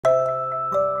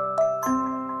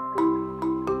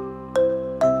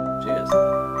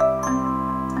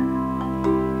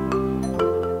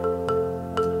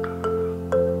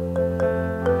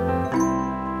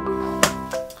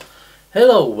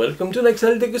Hello, welcome to next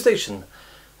Degustation.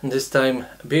 And this time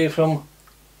beer from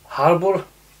Harbour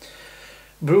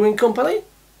Brewing Company.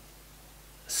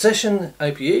 Session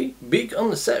IPA, Big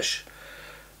On Sesh.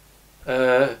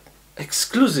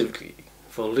 Exclusively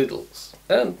for Lidl's.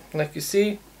 And like you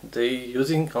see, they're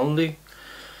using only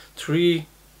three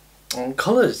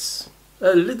colors.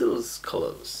 Lidl's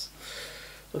colors.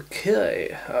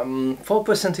 Okay, 4%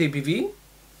 ABV.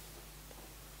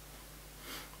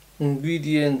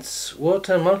 Ingredients: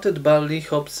 water, malted barley,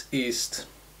 hops, yeast.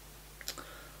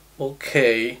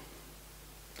 Okay,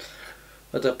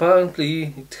 but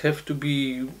apparently it have to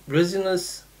be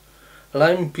resinous,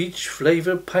 lime, peach,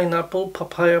 flavor, pineapple,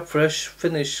 papaya, fresh,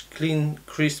 finish, clean,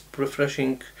 crisp,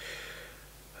 refreshing,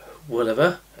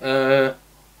 whatever.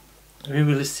 We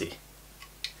will see.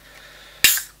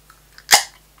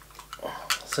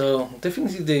 So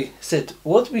definitely they said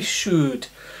what we should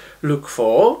look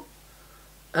for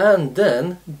and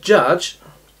then judge.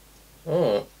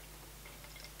 Oh.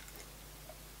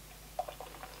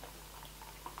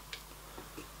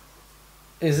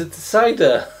 Is it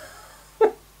cider?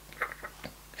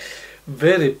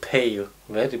 Very pale,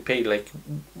 like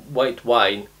white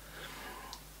wine.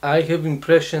 I have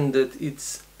impression that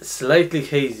it's slightly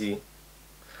hazy,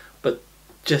 but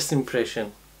just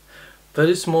impression.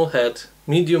 Very small head,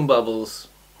 medium bubbles,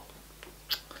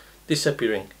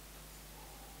 disappearing.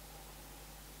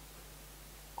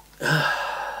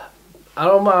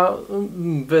 Aroma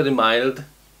very mild.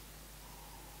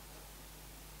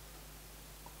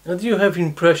 And you have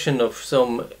impression of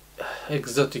some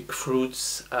exotic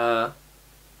fruits,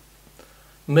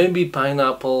 maybe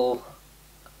pineapple,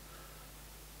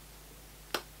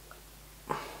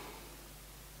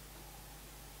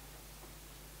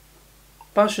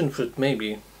 passion fruit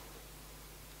maybe.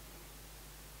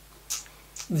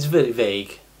 It's very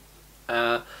vague,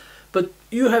 but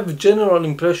you have general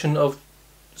impression of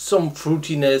some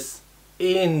fruitiness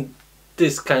in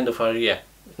this kind of area,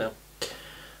 you know.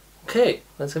 Okay,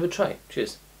 let's have a try.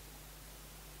 Cheers.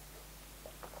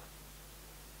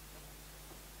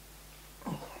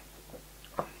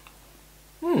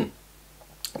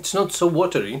 It's not so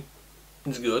watery.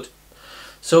 It's good.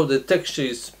 So the texture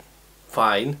is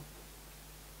fine.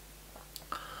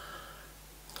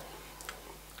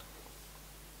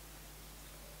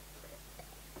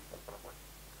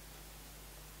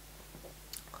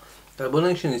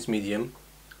 Carbonation is medium.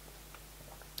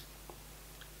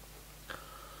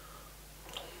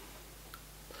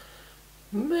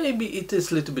 Maybe it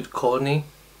is a little bit corny.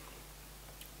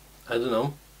 I don't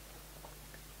know.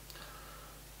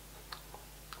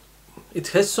 It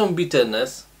has some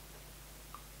bitterness.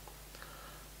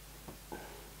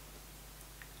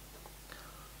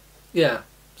 Yeah,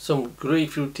 some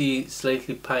grapefruity,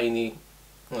 slightly piney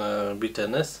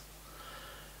bitterness.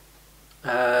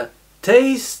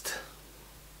 Taste,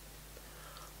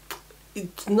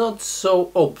 it's not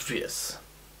so obvious.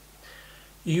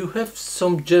 You have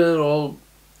some general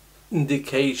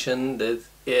indication that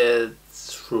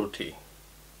it's fruity.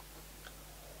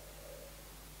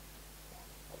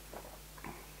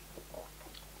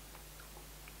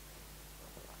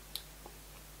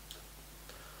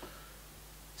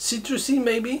 Citrusy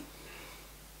maybe?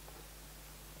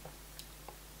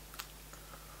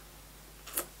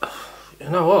 You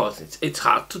know what, it's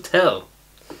hard to tell.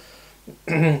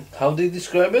 How do you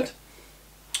describe it?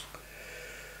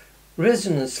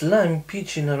 Resinous, lime,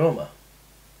 peach in aroma.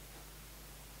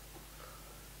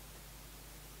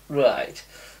 Right.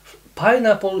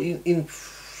 Pineapple in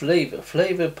flavor.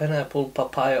 Flavor, pineapple,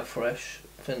 papaya, fresh,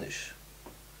 finish.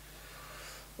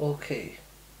 Okay.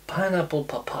 Pineapple,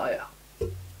 papaya.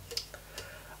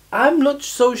 I'm not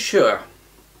so sure.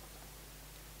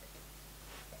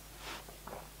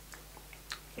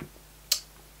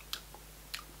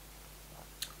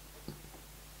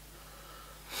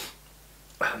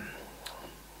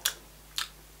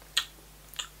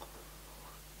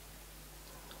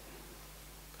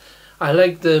 I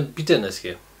like the bitterness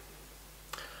here,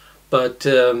 but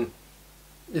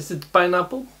is it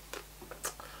pineapple?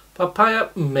 Papaya?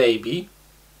 Maybe.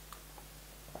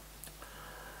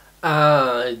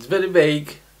 It's very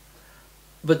vague,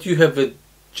 but you have a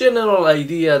general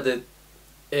idea that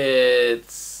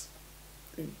it's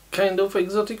kind of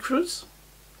exotic fruits.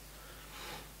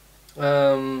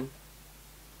 That's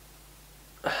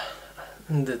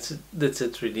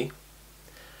it really.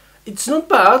 It's not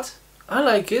bad. I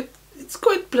like it. It's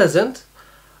quite pleasant,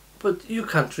 but you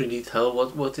can't really tell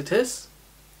what it is.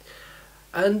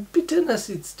 And bitterness,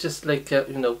 it's just like you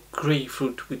know,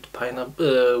 grapefruit with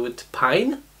pineapple, with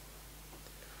pine.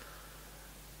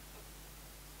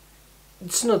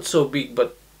 It's not so big,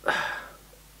 but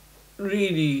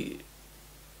really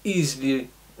easy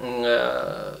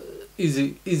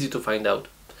to find out.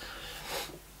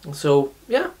 So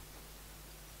yeah,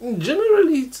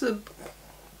 generally it's a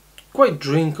quite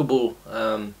drinkable,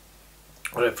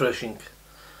 refreshing,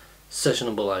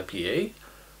 sessionable IPA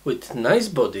with nice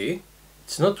body.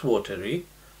 It's not watery,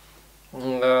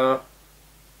 but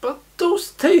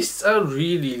those tastes are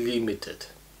really limited.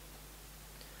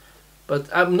 But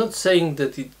I'm not saying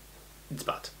that it's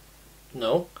bad.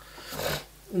 No,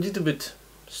 a little bit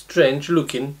strange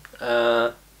looking,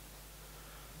 but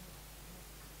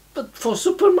for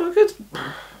supermarket,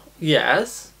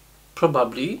 yes,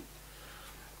 probably.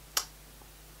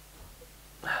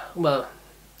 Well,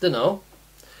 don't know.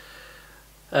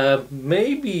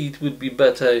 Maybe it would be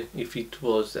better if it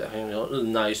was a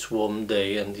nice warm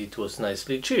day and it was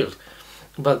nicely chilled.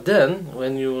 But then,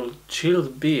 when you chill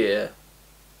beer,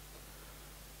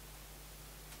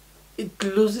 it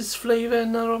loses flavor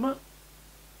and aroma.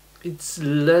 It's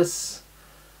less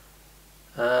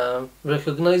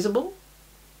recognizable.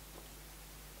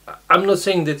 I'm not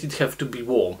saying that it have to be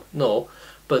warm, no,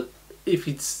 but if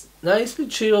it's nicely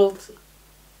chilled,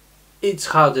 it's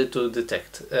harder to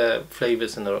detect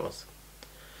flavors and aromas.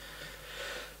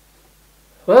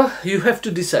 Well, you have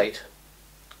to decide.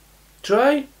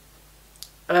 Try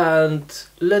and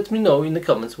let me know in the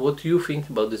comments what you think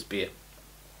about this beer.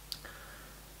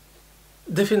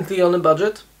 Definitely on a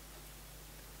budget.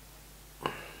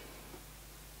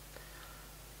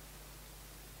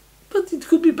 But it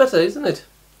could be better, isn't it?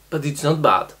 But it's not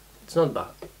bad. It's not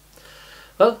bad.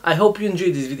 Well, I hope you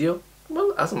enjoyed this video.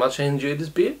 Well, as much as I enjoyed this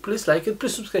beer, please like it,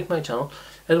 please subscribe my channel,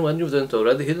 and when you've done it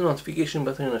already, hit the notification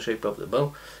button in the shape of the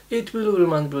bell. It will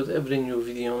remind you of every new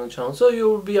video on the channel, so you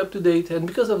will be up to date, and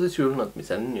because of this you will not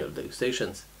miss any new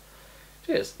degustations.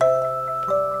 Cheers!